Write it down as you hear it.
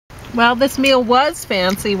Well, this meal was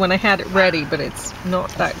fancy when I had it ready, but it's not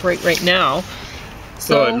that great right now.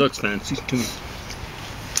 So, it looks fancy to me.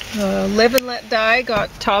 Live and Let Die got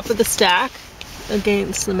top of the stack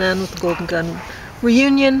against The Man with the Golden Gun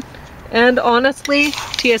Reunion, and honestly,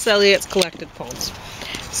 T.S. Eliot's Collected Poems.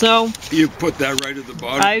 So You put that right at the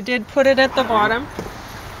bottom? I did put it at the bottom.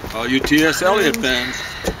 All you T.S. Eliot fans.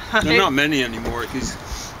 There are not many anymore. He's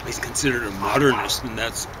considered a modernist, and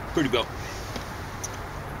that's pretty well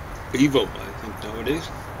evil, I think, nowadays.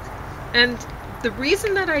 And the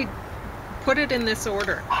reason that I put it in this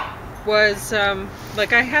order was,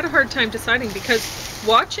 like, I had a hard time deciding, because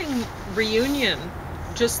watching Reunion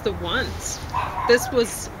just the once, this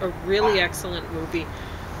was a really excellent movie.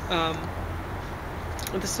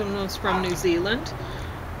 This one was from New Zealand,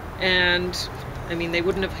 and I mean, they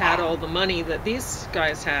wouldn't have had all the money that these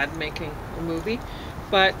guys had making a movie,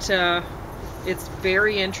 but it's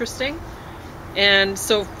very interesting. And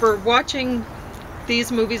so for watching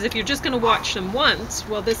these movies, if you're just going to watch them once,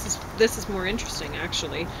 well, this is more interesting,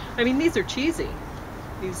 actually. I mean, these are cheesy,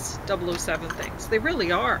 these 007 things. They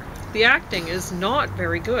really are. The acting is not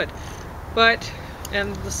very good,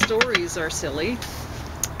 and the stories are silly,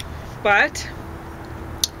 but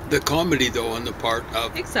the comedy, though, on the part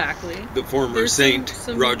of the former There's saint,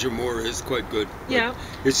 some Roger Moore, is quite good. Yeah.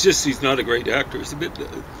 It's just he's not a great actor. He's a bit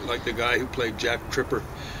like the guy who played Jack Tripper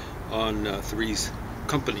on Three's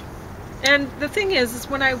Company. And the thing is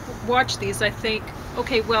when I watch these, I think,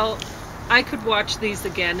 okay, well, I could watch these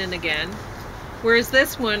again and again. Whereas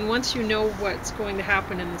this one, once you know what's going to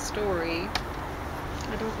happen in the story,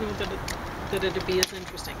 I don't know that it'd be as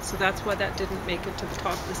interesting. So that's why that didn't make it to the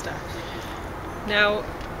top of the stack. Now,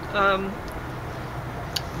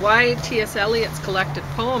 why T.S. Eliot's Collected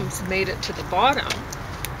Poems made it to the bottom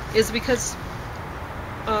is because,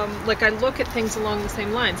 like, I look at things along the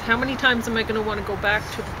same lines. How many times am I going to want to go back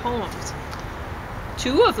to the poems?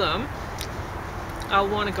 2 of them I'll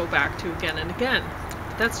want to go back to again and again.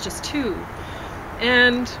 That's just 2.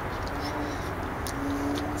 And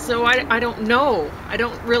so I don't know. I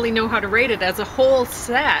don't really know how to rate it. As a whole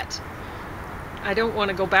set, I don't want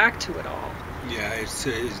to go back to it all. Yeah,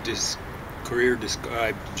 his career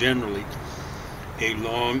described generally a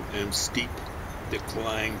long and steep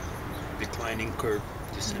declining curve,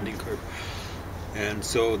 descending curve. And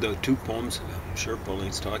so the 2 poems I'm sure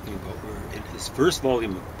Pauline's talking about were in his first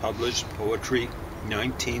volume of published poetry,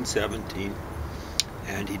 1917,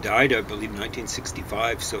 and he died, I believe,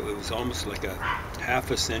 1965, so it was almost like a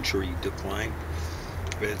half a century decline.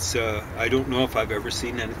 It's I don't know if I've ever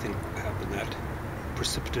seen anything happen that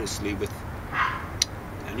precipitously with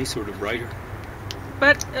any sort of writer.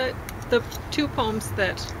 But the 2 poems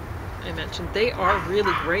that I mentioned, they are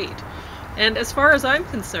really great. And as far as I'm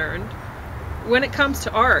concerned, when it comes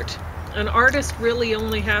to art, an artist really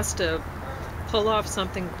only has to pull off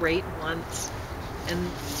something great once,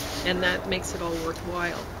 and that makes it all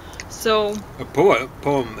worthwhile. So a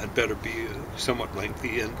poem had better be somewhat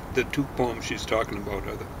lengthy, and the 2 poems she's talking about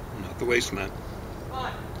are not The Wasteland,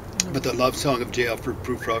 but The Love Song of J. Alfred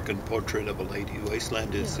Prufrock and Portrait of a Lady.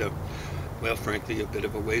 Wasteland is, well, frankly, a bit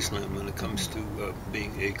of a wasteland when it comes to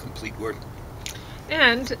being a complete work.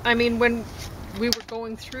 And, I mean, when we were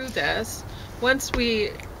going through this, once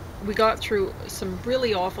we got through some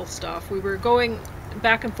really awful stuff, we were going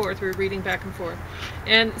back and forth, we were reading back and forth.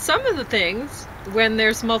 And some of the things, when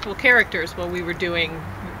there's multiple characters, well, we were doing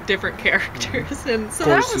different characters, and so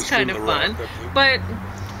that was kind of fun. But,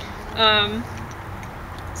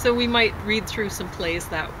 so we might read through some plays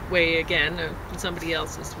that way again, somebody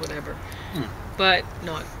else's, whatever. But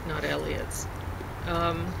not Eliot's.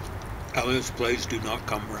 Eliot's plays do not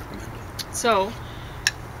come recommended. So,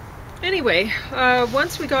 anyway,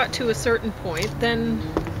 once we got to a certain point, then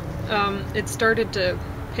it started to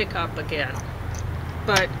pick up again.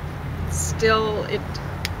 But still,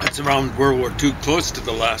 it's around World War II, close to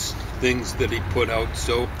the last things that he put out.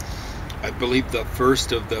 So, I believe the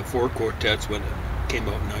first of the 4 quartets when it came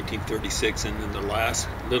out in 1936, and then the last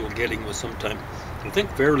little getting was sometime, I think,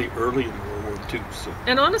 fairly early in World War II. So.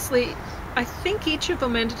 And honestly, I think each of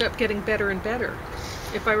them ended up getting better and better,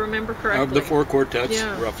 if I remember correctly. Of the 4 quartets,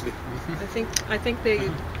 roughly. I think they,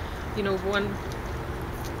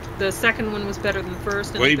 the second one was better than the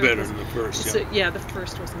first. And way better than the first, so, yeah, the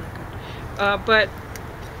first wasn't that good. But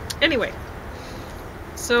anyway,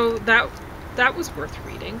 so that was worth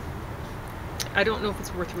reading. I don't know if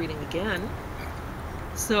it's worth reading again.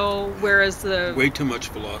 So, whereas way too much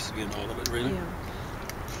philosophy in all of it, really. Yeah.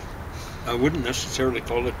 I wouldn't necessarily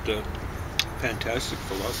call it fantastic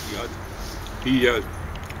philosophy either. He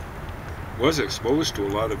was exposed to a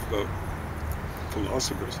lot of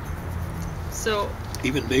philosophers. So,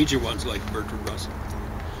 Even major ones like Bertrand Russell.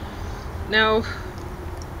 Now,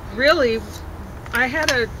 really, I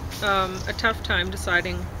had a tough time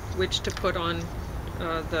deciding which to put on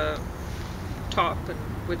the top and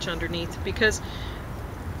which underneath, because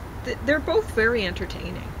they're both very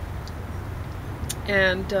entertaining.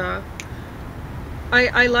 And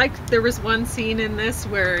I liked, there was one scene in this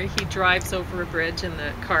where he drives over a bridge and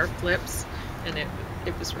the car flips, and it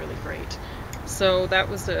was really great. So that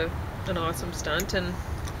was an awesome stunt. And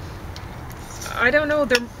I don't know,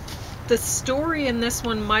 the story in this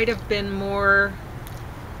one might have been more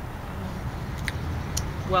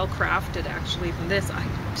well crafted actually than this. I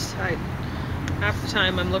half the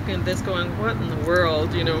time I'm looking at this going, what in the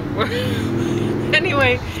world, you know?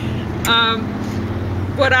 Anyway,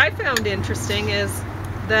 what I found interesting is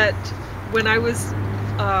that when I was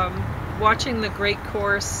watching the great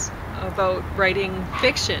course about writing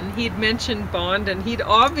fiction, he'd mentioned Bond, and he'd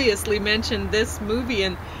obviously mentioned this movie,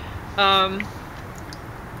 and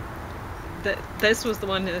this was the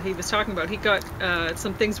one that he was talking about. He got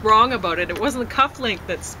some things wrong about it. It wasn't the cufflink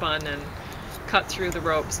that spun and cut through the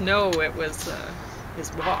ropes. No, it was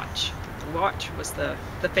his watch. The watch was the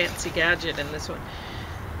fancy gadget in this one.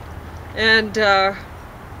 And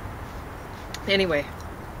anyway,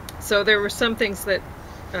 so there were some things that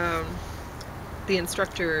the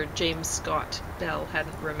instructor, James Scott Bell,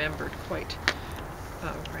 hadn't remembered quite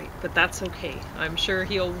right, but that's okay. I'm sure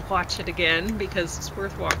he'll watch it again because it's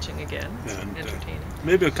worth watching again. It's entertaining.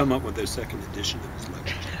 Maybe I'll come up with a second edition of his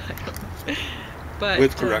lecture. I don't know. But,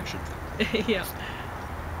 with corrections. Yeah.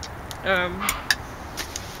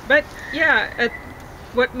 But yeah,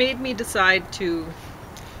 what made me decide to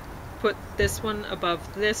put this one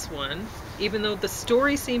above this one, even though the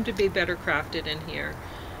story seemed to be better crafted in here,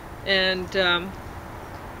 and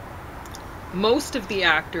most of the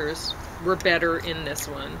actors were better in this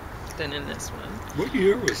one than in this one. What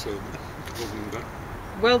year was it?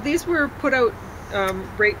 Well, these were put out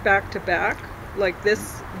right back to back. Like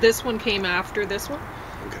this one came after this one.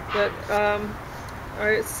 Okay.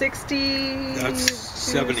 But 60, that's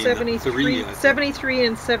 73, 73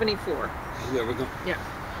 and 74. There we go. Yeah.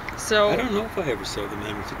 So I don't know if I ever saw The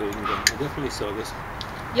Man with the Golden Gun. I definitely saw this.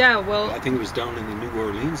 Yeah, well, I think it was down in the New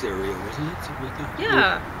Orleans area, wasn't it? Something like that.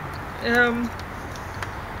 Yeah.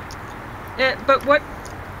 But what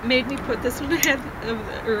made me put this one ahead of,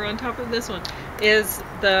 or on top of this one, is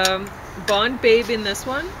the Bond babe in this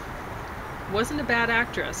one wasn't a bad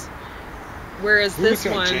actress, whereas this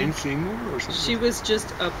one, Jane Seymour or something? She was just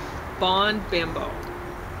a Bond bimbo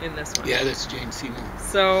in this one. Yeah, that's Jane Seymour.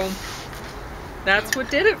 So that's what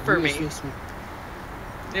did it for me.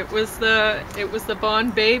 It was the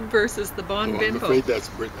Bond babe versus the Bond bimbo. I'm afraid that's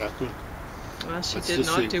Britt Eklund. Well, she did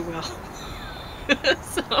not do well.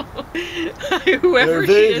 So whoever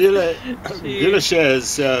she is,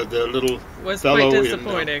 Villachez, the little was fellow quite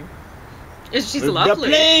disappointing. She's the lovely.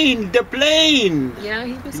 The plane. Yeah,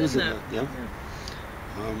 he was in that. Yeah.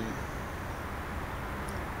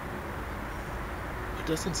 It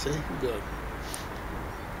doesn't say who the.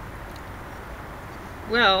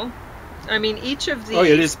 Well, I mean, each of the. Oh,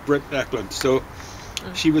 it is Britt Eklund. So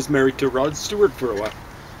she was married to Rod Stewart for a while.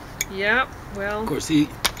 Yeah, well. Of course,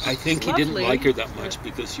 I think he didn't like her that much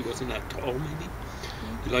because she wasn't that tall, maybe.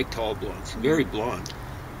 He liked tall blondes. Very blonde.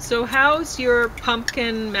 So how's your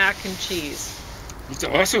pumpkin mac and cheese? It's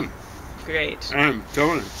awesome. Great. I'm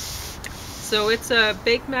telling you. So it's a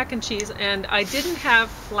baked mac and cheese, and I didn't have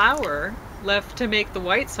flour left to make the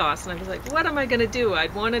white sauce, and I was like, what am I going to do?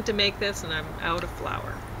 I'd wanted to make this, and I'm out of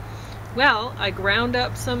flour. Well, I ground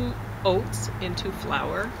up some oats into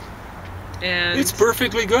flour. And it's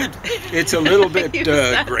perfectly good. It's a little bit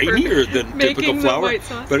grainier than typical flour,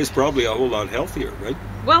 but it's probably a whole lot healthier, right?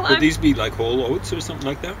 Well, would these be like whole oats or something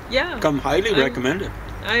like that? Yeah. Come highly recommended.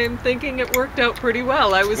 I'm thinking it worked out pretty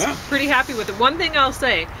well. I was pretty happy with it. One thing I'll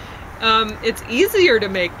say, it's easier to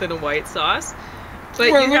make than a white sauce.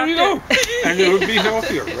 But well, you there you have go. And it would be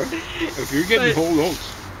healthier, right? If you're getting whole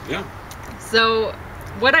oats. Yeah. So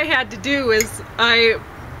what I had to do is I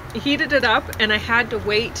heated it up, and I had to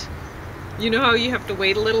wait. You know how you have to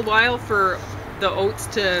wait a little while for the oats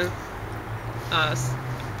to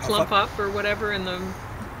plump up or whatever in the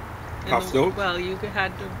well, you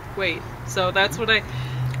had to wait. So that's what I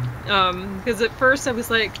because at first I was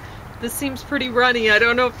like, this seems pretty runny. I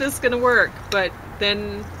don't know if this is gonna work, but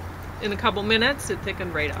then in a couple minutes it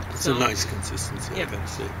thickened right up. It's a nice consistency, I gotta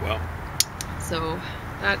say. Wow. So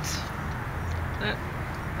that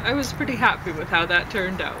I was pretty happy with how that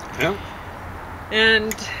turned out. Yeah.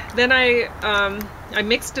 And then I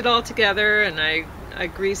mixed it all together, and I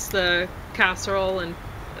greased the casserole and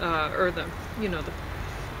or the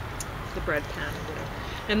the bread pan or whatever.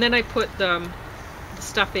 And then I put the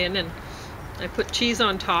stuff in, and I put cheese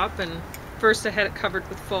on top, and first I had it covered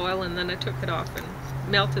with foil, and then I took it off and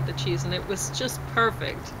melted the cheese, and it was just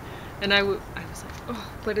perfect. And I was like,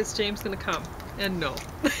 oh, but is James going to come? And no.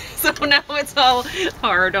 So now it's all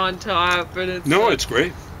hard on top, and it's No, it's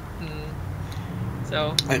great.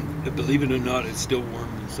 So. And believe it or not, it's still warm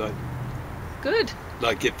inside. Good.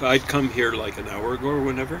 Like if I'd come here like an hour ago or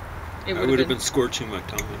whenever, I would have been scorching my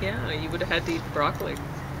tongue. Yeah, you would have had to eat broccoli.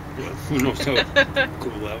 Yeah, who knows how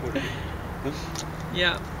cool that would be.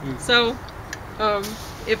 Yeah. So,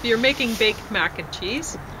 if you're making baked mac and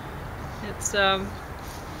cheese, it's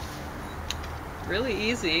really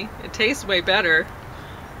easy. It tastes way better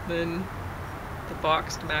than the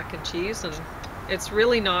boxed mac and cheese, and it's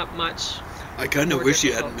really not much. I kind of wish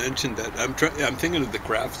difficult. you hadn't mentioned that. I'm thinking of the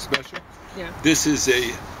craft special. Yeah. This is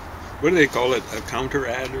a, what do they call it? A counter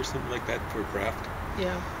ad or something like that for craft.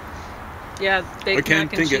 Yeah. Yeah, baked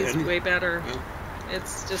mac and cheese is way better. Yeah.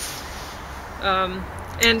 It's just,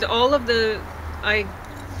 and all of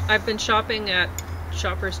I've been shopping at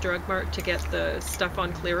Shoppers Drug Mart to get the stuff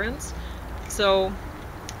on clearance. So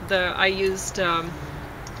I used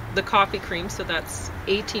the coffee cream, so that's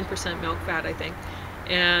 18% milk fat, I think,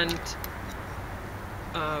 and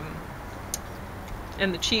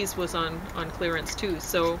the cheese was on clearance too.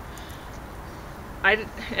 So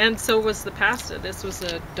and so was the pasta. This was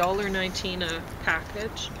 $1.19 a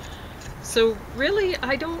package. So really,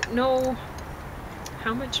 I don't know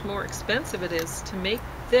how much more expensive it is to make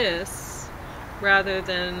this rather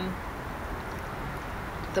than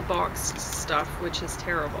the boxed stuff, which is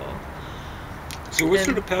terrible. So what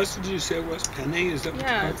sort of pasta did you say it was? Penne? Is that what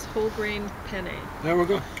yeah, it's whole grain penne. There we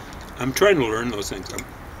go. I'm trying to learn those things.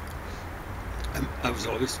 I was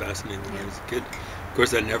always fascinated when I was a kid. Of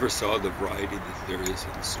course, I never saw the variety that there is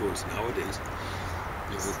in the stores nowadays.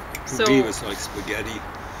 You know, for me, it was like spaghetti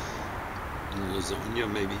and lasagna,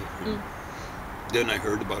 maybe. Then I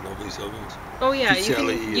heard about all these other ones. Oh yeah,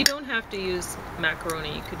 you don't have to use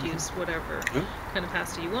macaroni. You could use whatever kind of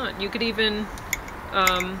pasta you want. You could even,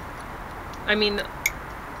 I mean,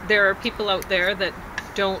 there are people out there that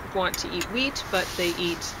don't want to eat wheat, but they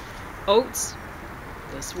eat oats.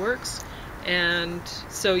 This works. And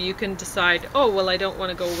so you can decide, oh, well, I don't want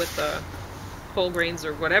to go with the whole grains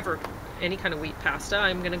or whatever, any kind of wheat pasta.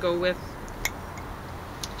 I'm going to go with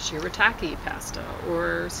shirataki pasta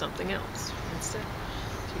or something else instead.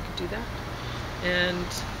 So you could do that. And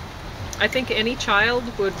I think any child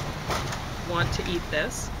would want to eat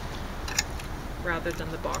this rather than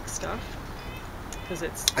the box stuff, because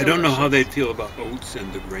it's delicious. I don't know how they'd feel about oats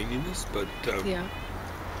and the graininess, but yeah.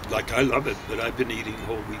 Like, I love it, but I've been eating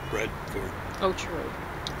whole wheat bread for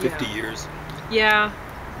 50 years. Yeah.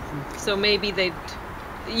 So maybe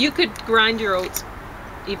you could grind your oats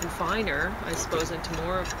even finer, I suppose, into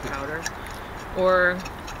more powder. Or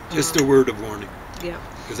just a word of warning. Yeah.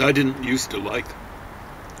 Because I didn't used to like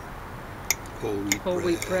whole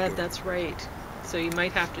wheat bread. That's right. So you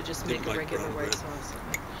might have to just make a regular white sauce.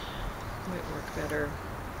 It might work better.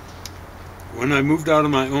 When I moved out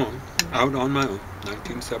on my own,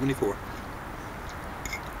 1974,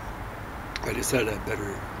 I decided I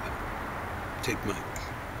better take my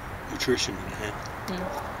nutrition in hand.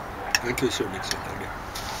 And to a certain extent,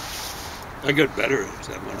 I got better at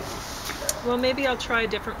that one. Well, maybe I'll try a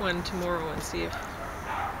different one tomorrow and see if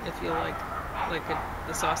you like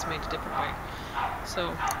the sauce made a different way.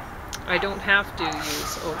 So I don't have to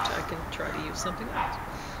use oat. I can try to use something else.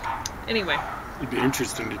 Anyway. It'd be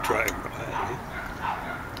interesting to try it.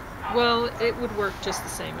 Well, it would work just the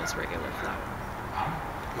same as regular flour.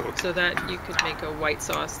 Okay. So that you could make a white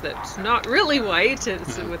sauce that's not really white,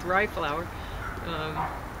 it's with rye flour,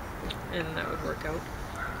 and that would work out.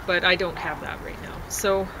 But I don't have that right now,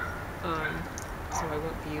 so I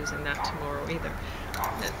won't be using that tomorrow either.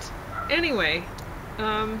 But anyway,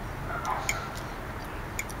 yeah.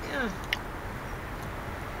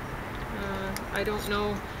 I don't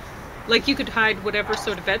know. Like, you could hide whatever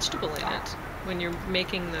sort of vegetable in it when you're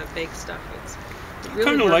making the baked stuff. It really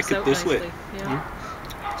kind of like it this nicely. way. Yeah.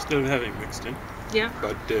 Instead of having mixed in. Yeah.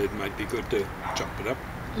 But it might be good to chop it up.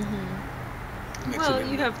 Well,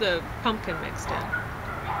 you have the pumpkin mixed in.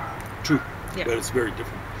 True. Yeah. But it's very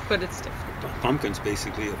different. But it's different. Pumpkin's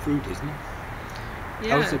basically a fruit, isn't it?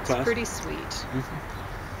 Yeah, it's pretty sweet.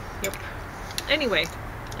 Yep. Anyway,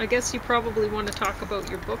 I guess you probably want to talk about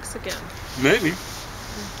your books again. Maybe.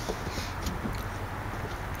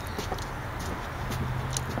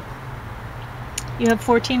 You have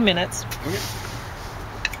 14 minutes. Okay.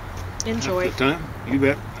 Enjoy. Half the time? You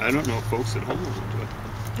bet. I don't know if folks at home will enjoy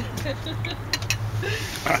it.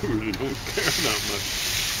 I really don't care that much.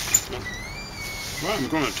 What I'm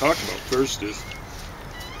going to talk about first is,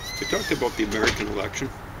 I talked about the American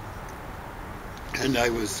election, and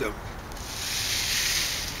I was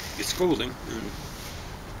scolding, and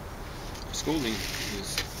scolding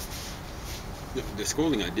was, the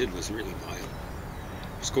scolding I did was really mild.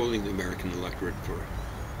 Scolding the American electorate for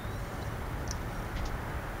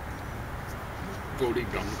voting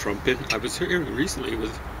Donald Trump in. I was hearing recently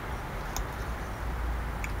with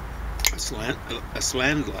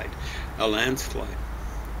a landslide.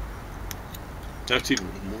 That's even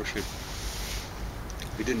more shame.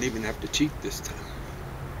 We didn't even have to cheat this time.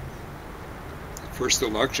 First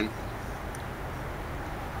election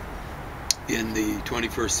in the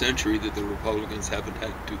 21st century that the Republicans haven't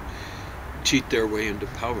had to cheat their way into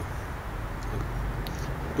power.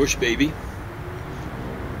 Bush baby,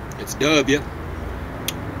 it's W,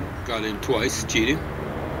 got in twice cheating.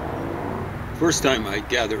 First time I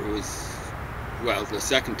gather it was, well, the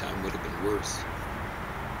second time would have been worse,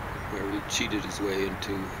 where he cheated his way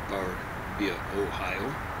into power via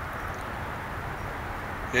Ohio.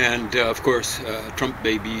 And of course, Trump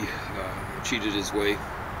baby cheated his way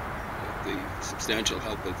with the substantial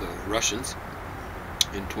help of the Russians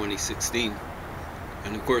in 2016.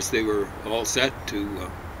 And of course, they were all set to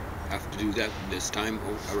have to do that this time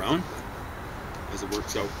around. As it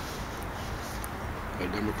works out, the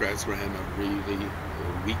Democrats ran a really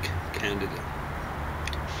weak candidate.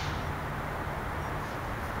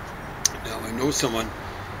 Now, I know someone,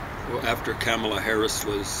 well, after Kamala Harris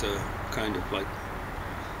was kind of like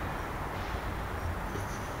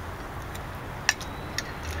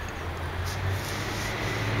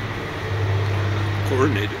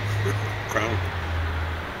coordinated, crowned,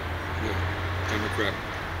 Democrat.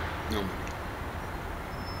 No.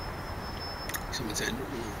 Someone said,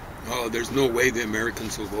 oh, there's no way the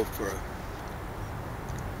Americans will vote for a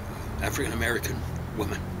African-American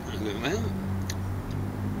woman. And I go, well,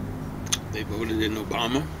 they voted in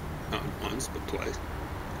Obama, not once, but twice.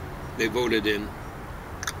 They voted in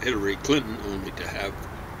Hillary Clinton only to have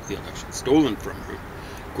the election stolen from her.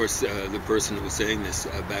 Of course, the person who was saying this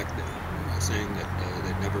back then, saying that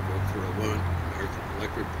they'd never vote for a woman, American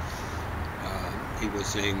electorate, he was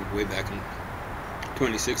saying way back in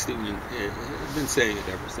 2016, and I've been saying it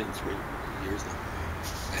ever since for years now,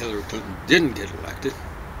 Hillary Clinton didn't get elected,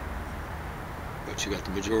 but she got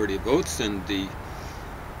the majority of votes, and the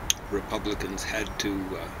Republicans had to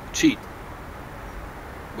cheat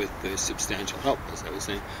with the substantial help, as I was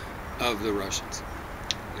saying, of the Russians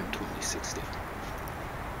in 2016.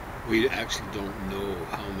 We actually don't know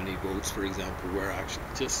how many votes, for example, were actually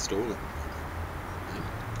just stolen.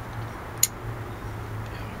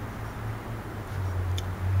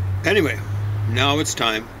 Anyway, now it's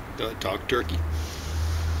time to talk turkey.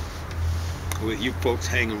 With you folks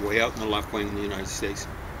hanging way out in the left wing in the United States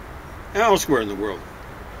and elsewhere in the world.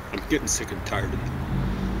 I'm getting sick and tired of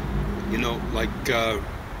it. You know, like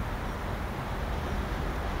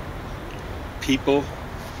people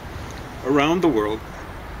around the world,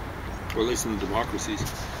 or at least in the democracies,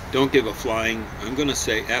 don't give a flying, I'm going to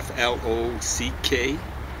say F-L-O-C-K.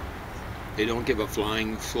 They don't give a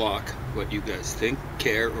flying flock what you guys think,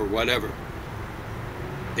 care, or whatever.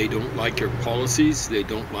 They don't like your policies. They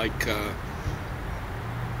don't like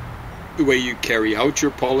the way you carry out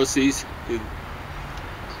your policies. It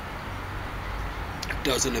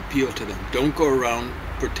doesn't appeal to them. Don't go around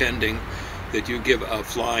pretending that you give a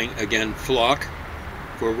flying, again, flock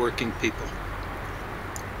for working people.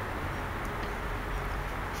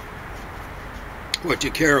 What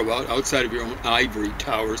you care about, outside of your own ivory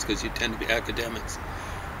towers, because you tend to be academics,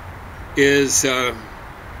 is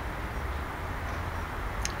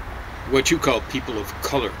what you call people of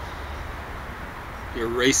color. You're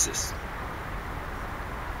racist.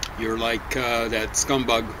 You're like that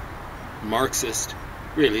scumbag Marxist.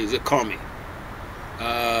 Really, he's a commie.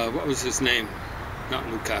 What was his name? Not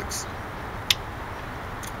Lukács.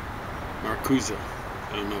 Marcuse.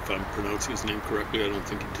 I don't know if I'm pronouncing his name correctly. I don't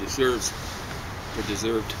think he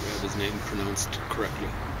deserved to have his name pronounced correctly.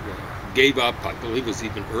 Gave up, I believe it was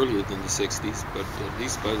even earlier than the 60s, but at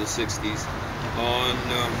least by the 60s, on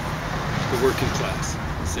the working class,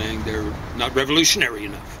 saying they're not revolutionary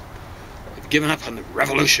enough. They've given up on the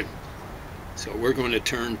revolution. So we're going to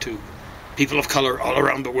turn to people of color all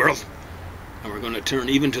around the world, and we're going to turn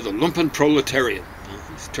even to the lumpen proletariat.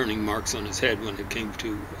 He's turning Marx on his head when it came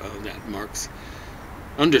to that. Marx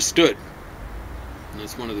understood. And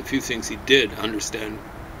that's one of the few things he did understand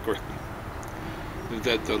correctly,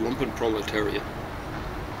 that the lumpen proletariat,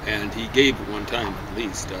 and he gave at one time at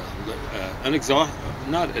least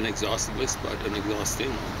not an exhaustive list, but an exhausting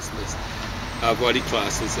list of what he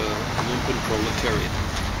classes a lumpen proletariat.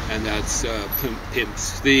 and that's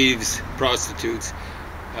pimps, thieves, prostitutes,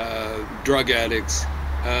 drug addicts.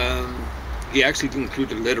 He actually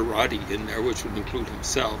included literati in there, which would include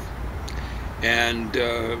himself. And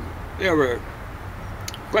there were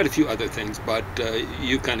quite a few other things, but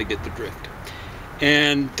you kind of get the drift.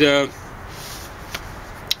 And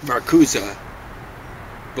Marcuse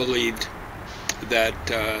believed that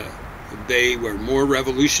they were more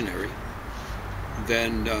revolutionary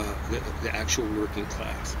than the actual working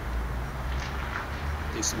class.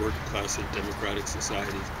 These working class in democratic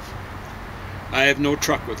societies. I have no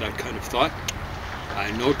truck with that kind of thought. I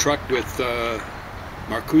have no truck with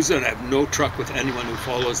Marcuse, and I have no truck with anyone who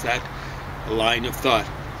follows that line of thought.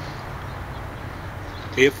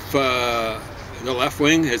 If the left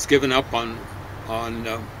wing has given up on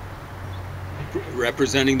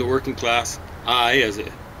representing the working class, I, as a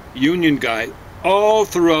union guy, all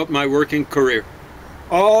throughout my working career,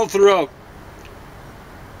 all throughout,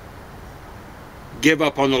 give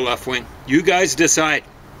up on the left wing. You guys decide.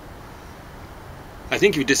 I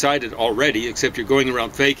think you've decided already, except you're going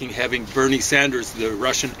around faking having Bernie Sanders, the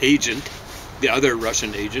Russian agent, the other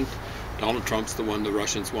Russian agent. Donald Trump's the one the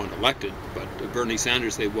Russians want elected, but Bernie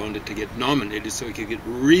Sanders, they wanted to get nominated so he could get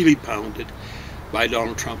really pounded by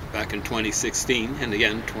Donald Trump back in 2016 and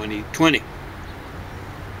again 2020.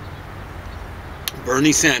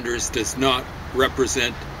 Bernie Sanders does not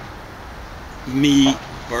represent me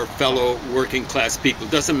or fellow working class people.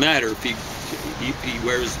 It doesn't matter if he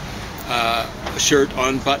wears a shirt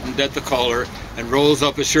unbuttoned at the collar and rolls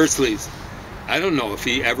up his shirt sleeves. I don't know if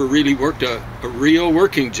he ever really worked a real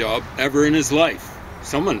working job ever in his life.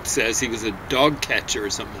 Someone says he was a dog catcher or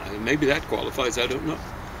something. Maybe that qualifies, I don't know.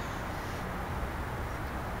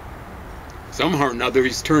 Somehow or another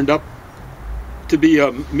he's turned up to be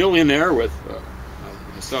a millionaire with,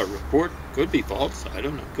 I saw a report, could be false, I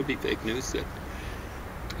don't know, could be fake news, that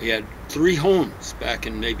he had 3 homes back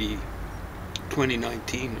in maybe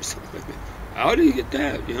 2019 or something like that. How did he get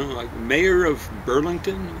that? You know, like mayor of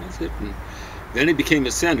Burlington, was it? And then he became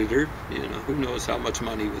a senator. You know, who knows how much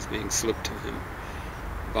money was being slipped to him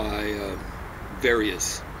by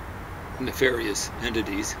various nefarious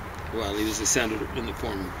entities while he was a senator, in the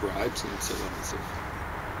form of bribes and so on and so forth.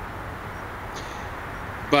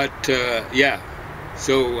 But yeah,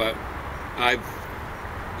 so I've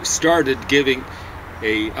started giving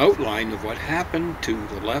a outline of what happened to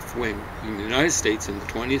the left wing in the United States in the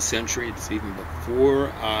 20th century. It's even before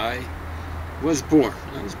I was born.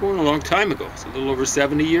 I was born a long time ago. It's a little over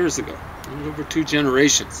 70 years ago. A little over 2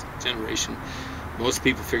 generations. Generation, most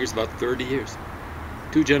people figures about 30 years.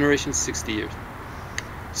 2 generations, 60 years.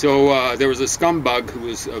 So there was a scumbag who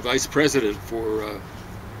was a vice president for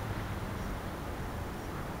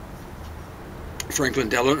Franklin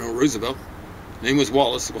Delano Roosevelt. His name was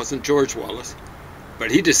Wallace. It wasn't George Wallace. But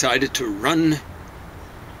he decided to run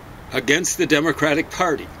against the Democratic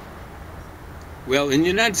Party. Well, in the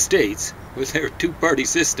United States, with their 2-party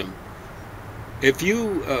system, if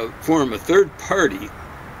you form a 3rd party,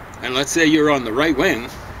 and let's say you're on the right wing,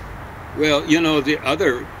 well, you know, the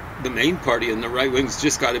main party in the right wing's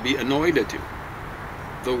just got to be annoyed at you.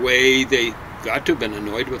 The way they got to have been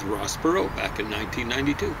annoyed with Ross Perot back in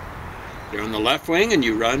 1992. You're on the left wing and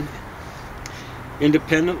you run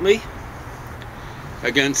independently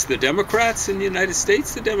against the Democrats in the United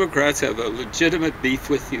States. The Democrats have a legitimate beef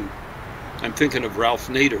with you. I'm thinking of Ralph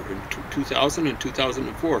Nader in 2000 and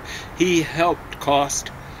 2004. He helped cost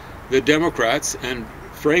the Democrats and,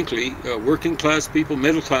 frankly, working class people,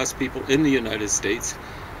 middle class people in the United States,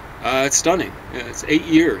 it's stunning. It's 8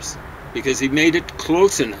 years, because he made it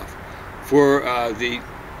close enough for the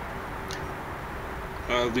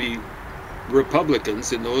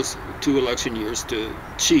Republicans in those 2 election years to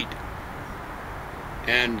cheat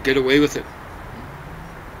and get away with it.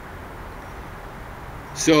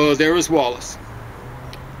 So there was Wallace.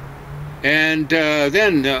 And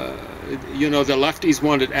then, you know, the lefties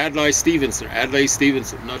wanted Adlai Stevenson. I'm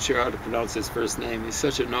not sure how to pronounce his first name. He's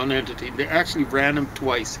such a non-entity. They actually ran him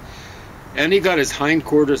twice. And he got his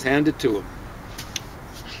hindquarters handed to him.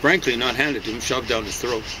 Frankly, not handed to him, shoved down his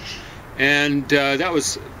throat. And that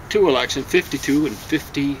was 2 elections, 52 and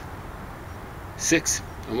 56.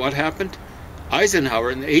 And what happened?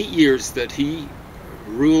 Eisenhower, in the 8 years that he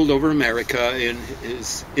ruled over America in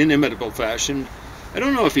his inimitable fashion, I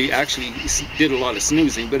don't know if he actually did a lot of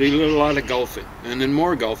snoozing, but he did a lot of golfing, and then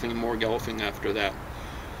more golfing and more golfing after that.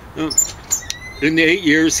 In the 8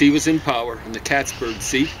 years he was in power, in the Cattsburg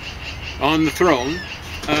seat, on the throne,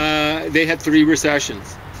 they had 3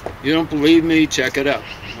 recessions. You don't believe me? Check it out.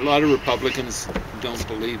 A lot of Republicans don't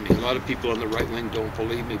believe me. A lot of people on the right wing don't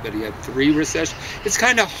believe me, but he had 3 recessions. It's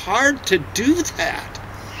kind of hard to do that.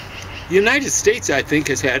 The United States, I think,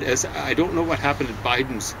 has had, as I don't know what happened in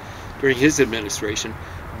Biden's during his administration,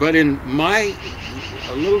 but in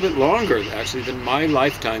a little bit longer actually than my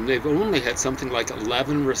lifetime, they've only had something like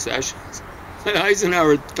 11 recessions.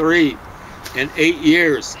 Eisenhower 3 in 8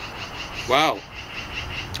 years. Wow.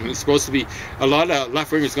 And it's supposed to be a lot of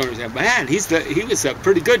left-wingers going to say, man, he was a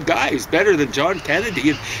pretty good guy. He's better than John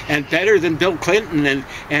Kennedy and better than Bill Clinton and.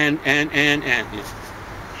 Yeah.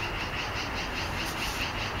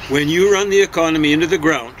 When you run the economy into the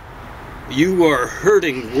ground, you are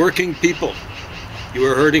hurting working people.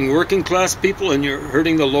 You are hurting working class people, and you're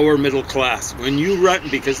hurting the lower middle class. When you run,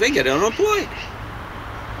 because they get unemployed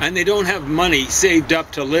and they don't have money saved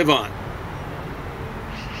up to live on.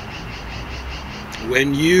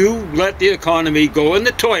 When you let the economy go in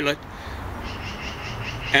the toilet,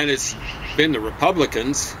 and it's been the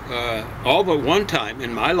Republicans all but one time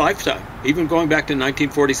in my lifetime, even going back to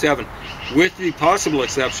 1947, with the possible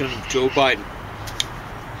exception of Joe Biden.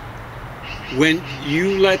 When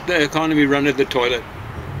you let the economy run in the toilet,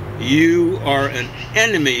 you are an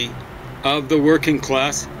enemy of the working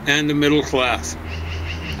class and the middle class.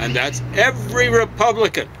 And that's every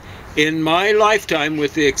Republican in my lifetime,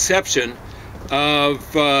 with the exception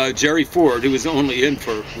of Jerry Ford, who was only in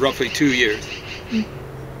for roughly 2 years,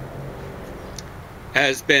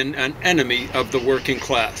 has been an enemy of the working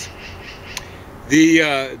class.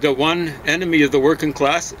 The one enemy of the working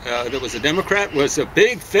class that was a Democrat was a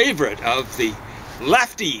big favorite of the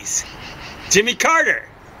lefties, Jimmy Carter.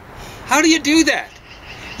 How do you do that?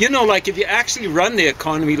 You know, like if you actually run the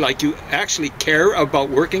economy like you actually care about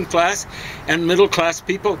working class and middle class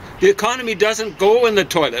people, the economy doesn't go in the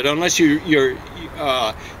toilet unless you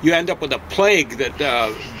end up with a plague that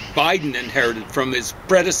Biden inherited from his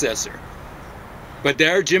predecessor. But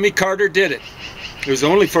there, Jimmy Carter did it. It was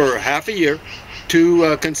only for half a year,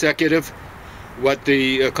 2 consecutive, what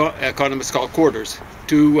the economists call quarters,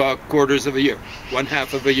 2 quarters of a year,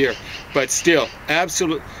 1/2 of a year. But still,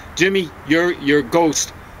 absolute, Jimmy, your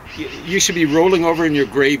ghost. You should be rolling over in your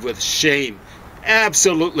grave with shame.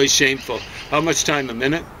 Absolutely shameful. How much time? A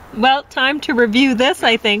minute? Well, time to review this,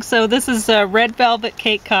 I think. So this is a red velvet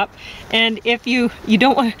cake cup, and if you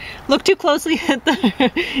don't want to look too closely at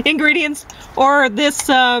the ingredients or this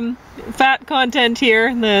fat content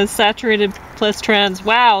here, the saturated plus trans.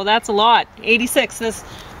 Wow, that's a lot. 86. This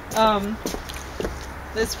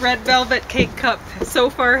red velvet cake cup so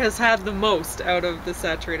far has had the most out of the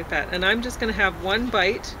saturated fat, and I'm just going to have one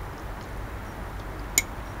bite.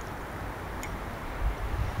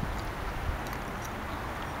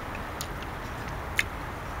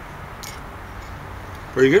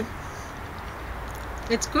 Pretty good?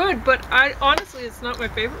 It's good, but honestly, it's not my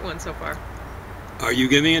favorite one so far. Are you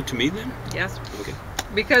giving it to me then? Yes. Okay.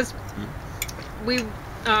 Because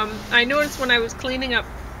I noticed when I was cleaning up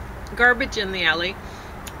garbage in the alley,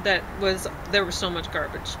 there was so much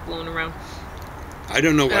garbage blown around. I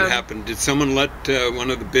don't know what happened. Did someone let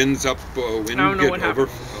one of the bins up wind get over?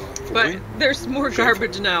 But there's more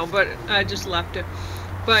garbage now, but I just left it.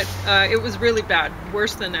 But it was really bad,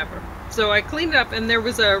 worse than ever. So I cleaned it up, and there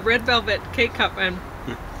was a red velvet cake cup, and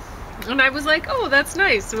I was like, oh, that's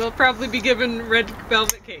nice. We'll probably be given red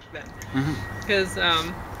velvet cake then, because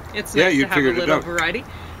it's nice to have a little variety.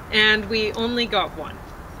 And we only got one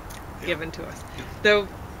given to us. Though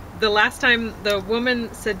the last time the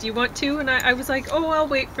woman said, do you want 2? And I was like, oh, I'll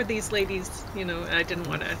wait for these ladies. You know, I didn't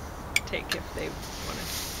want to take if they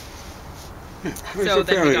wanted. So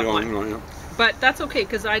then we got one. But that's okay,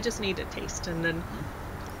 because I just need a taste, and then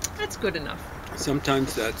that's good enough.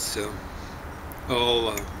 Sometimes that's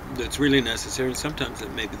all that's really necessary, and sometimes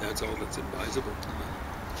maybe that's all that's advisable.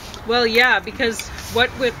 Well, yeah, because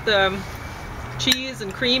what with cheese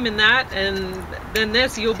and cream and that, and then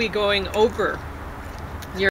this, you'll be going over